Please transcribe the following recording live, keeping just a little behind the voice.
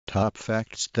Top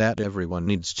facts that everyone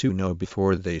needs to know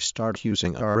before they start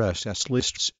using RSS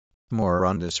lists. More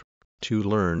on this. To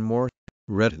learn more,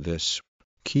 read this.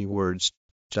 Keywords.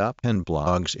 Top 10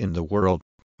 blogs in the world.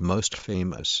 Most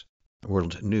famous.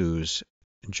 World news.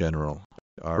 General.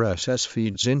 RSS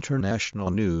feeds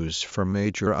international news from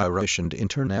major Irish and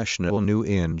international news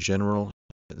in general.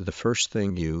 The first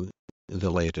thing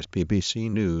the latest BBC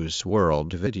News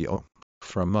World video.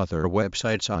 From other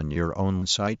websites on your own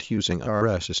site using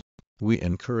RSS. We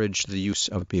encourage the use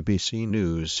of BBC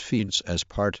News feeds as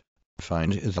part.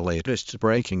 Find the latest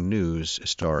breaking news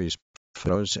stories,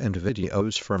 photos and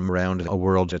videos from around the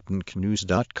world at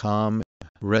nknews.com.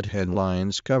 Read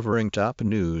headlines covering top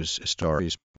news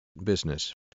stories,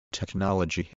 business,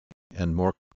 technology, and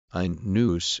more.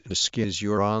 iNewsDisk is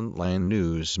your online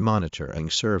news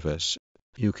monitoring service.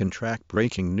 You can track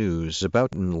breaking news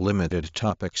about unlimited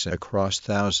topics across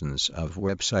thousands of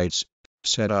websites.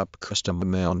 Set up custom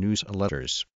email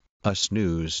newsletters. Us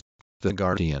News, The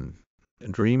Guardian.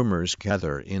 Dreamers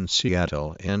gather in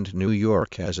Seattle and New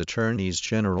York as attorneys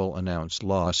general announce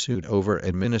lawsuit over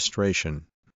administration.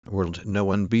 World no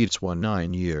one beats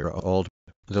 9-year-old.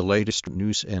 The latest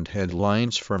news and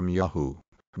headlines from Yahoo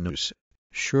News.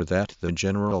 Sure that the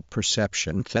general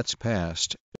perception that's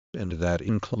past, and that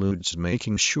includes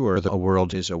making sure the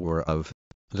world is aware of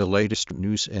the latest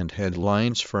news and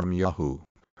headlines from Yahoo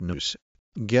News.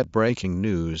 Get breaking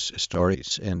news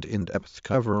stories and in-depth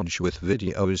coverage with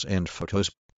videos and photos.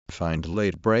 Find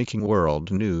late-breaking world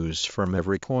news from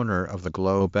every corner of the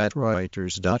globe at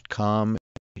Reuters.com,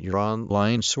 your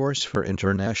online source for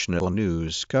international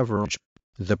news coverage.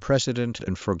 The President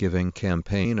and Forgiving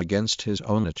campaign against his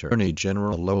own Attorney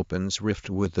General opens rift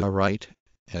with the right.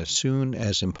 As soon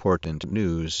as important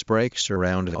news breaks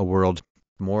around the world,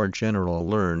 more general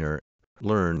learn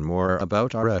more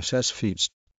about RSS feeds.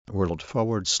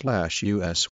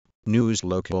 World/US News,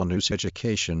 local news,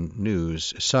 education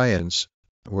news, science.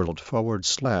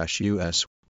 World/US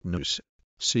News.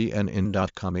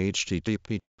 CNN.com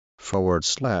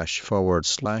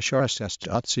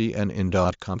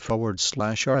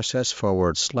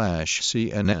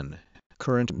http://rss.cnn.com/RSS/CNN.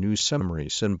 Current news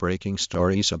summaries and breaking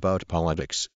stories about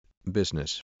politics,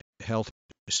 business, health,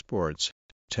 sports,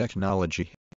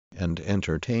 technology, and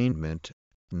entertainment.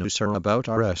 News are about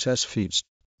RSS feeds.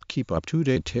 Keep up to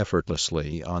date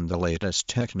effortlessly on the latest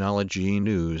technology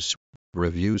news,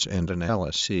 reviews and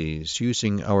analyses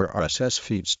using our RSS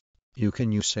feeds. You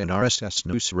can use an RSS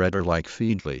newsreader like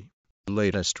Feedly.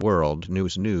 Latest world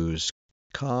news,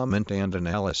 comment and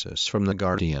analysis from The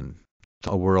Guardian.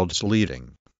 The world's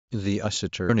leading. The U.S.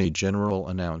 Attorney General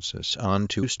announces on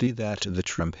Tuesday that the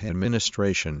Trump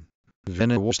administration,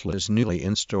 Venezuela's newly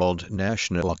installed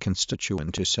National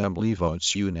Constituent Assembly,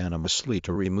 votes unanimously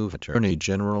to remove Attorney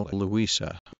General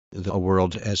Luisa. The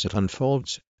world as it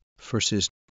unfolds. Versus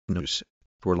News.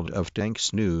 World of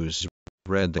Tanks News.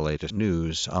 Read the latest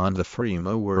news on the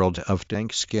Fremo World of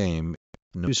Tanks game.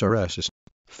 News RSS.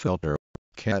 Filter.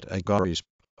 Categories.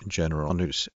 General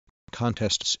news.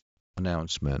 Contests.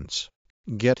 Announcements.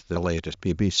 Get the latest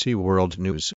BBC World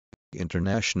News.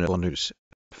 International news.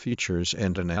 Features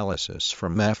and analysis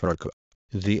from Africa,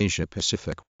 the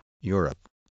Asia-Pacific, Europe,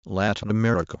 Latin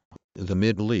America, the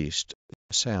Middle East,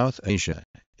 South Asia,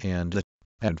 and the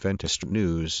Adventist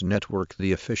News Network,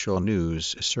 the official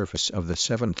news service of the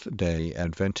Seventh-day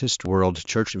Adventist World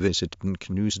Church. Visit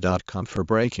nknews.com for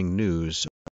breaking news,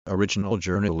 original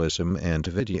journalism and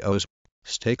videos.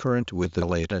 Stay current with the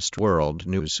latest world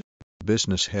news,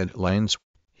 business headlines,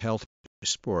 health,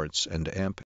 sports and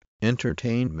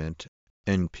entertainment.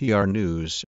 NPR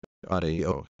News,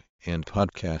 audio, and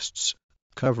podcasts.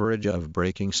 Coverage of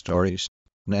breaking stories,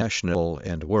 national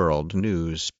and world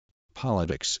news,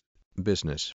 politics,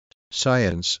 business,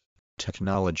 science,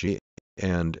 technology,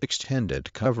 and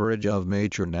extended coverage of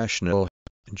major national,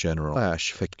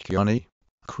 general/fictioni.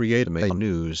 Create email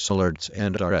news alerts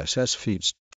and RSS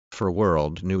feeds. For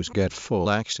world news, get full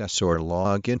access or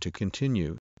log in to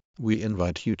continue. We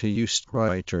invite you to use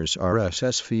Reuters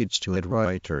RSS feeds to add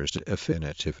Reuters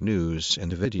definitive news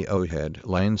and video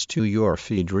headlines to your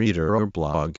feed reader or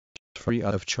blog, free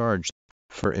of charge.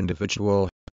 For individual,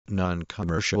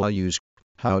 non-commercial use,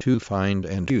 how to find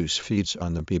and use feeds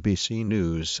on the BBC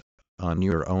News on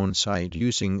your own site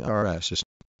using RSS.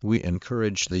 We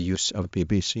encourage the use of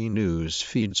BBC News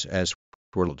feeds as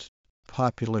world,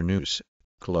 popular news,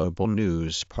 global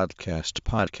news, podcast,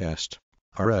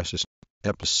 RSS.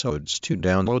 Episodes to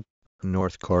download.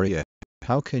 North Korea.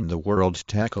 How can the world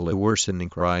tackle a worsening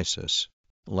crisis?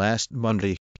 Last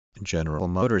Monday, General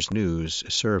Motors News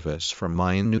Service from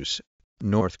iNews.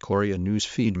 North Korea News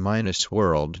Feed -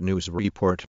 World News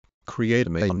Report. Create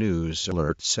mail news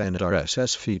alerts and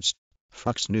RSS feeds.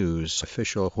 Fox News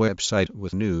official website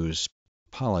with news,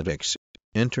 politics,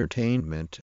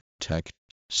 entertainment, tech,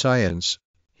 science,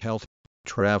 health,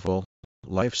 travel,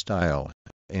 lifestyle,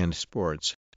 and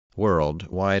sports.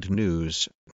 Worldwide News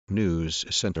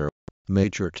Center.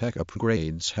 Major tech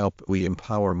upgrades help we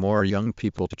empower more young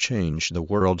people to change the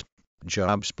world.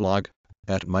 Jobs blog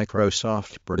at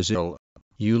Microsoft Brazil.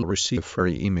 You'll receive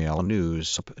free email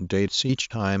news updates each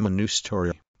time a new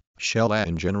story. Shell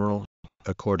in general,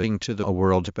 according to the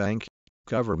World Bank,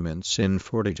 governments in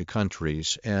 42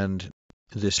 countries, and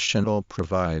this channel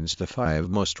provides the 5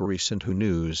 most recent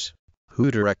news. WHO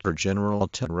Director General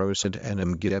Tedros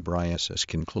Adhanom Ghebreyesus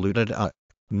concluded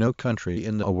no country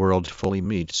in the world fully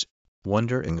meets.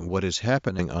 Wondering what is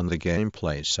happening on the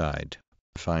gameplay side?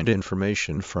 Find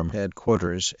information from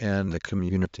headquarters and the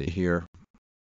community here.